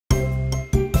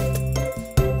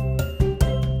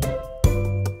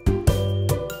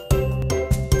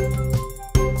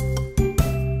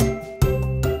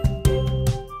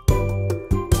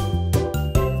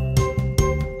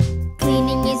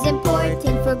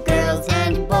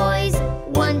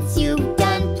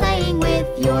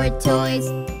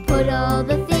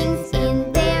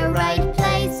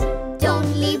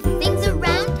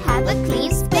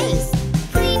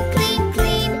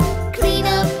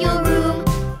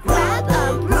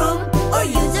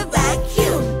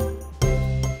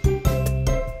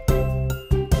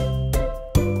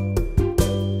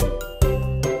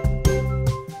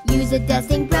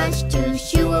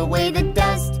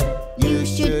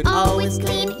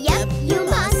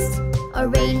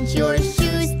Arrange your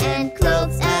shoes and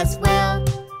clothes as well.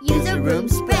 Use a room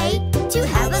spray to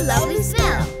have a lovely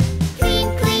smell.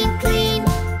 Clean, clean, clean,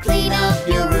 clean up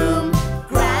your room.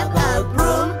 Grab a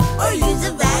broom or use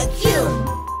a vacuum.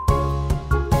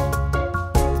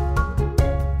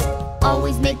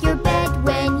 Always make your bed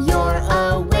when you're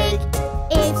awake.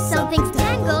 If something's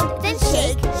tangled, then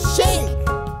shake, shake.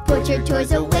 Put your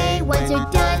toys away once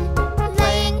you're done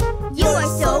playing. You are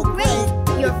so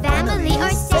great, your family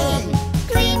are saying.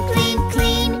 Clean, clean,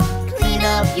 clean, clean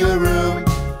up your room.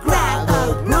 Grab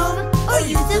a broom or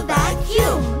use a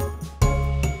vacuum.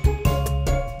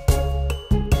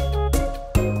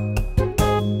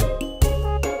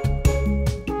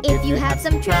 If you have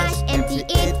some trash, empty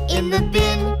it in the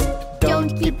bin. Don't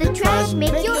keep the trash,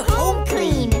 make your home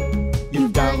clean.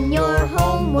 You've done your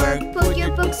homework, put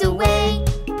your books away.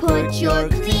 Put your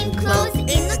clean clothes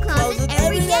in the closet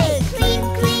every day. Clean,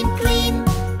 clean, clean,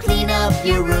 clean up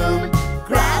your room.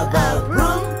 Grab a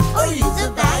broom or use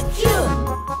a vacuum.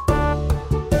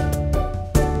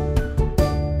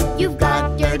 You've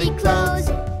got dirty clothes,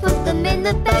 put them in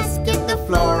the basket. The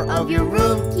floor of your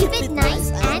room, keep it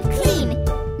nice and clean.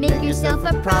 Make yourself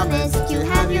a promise to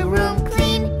have your room clean.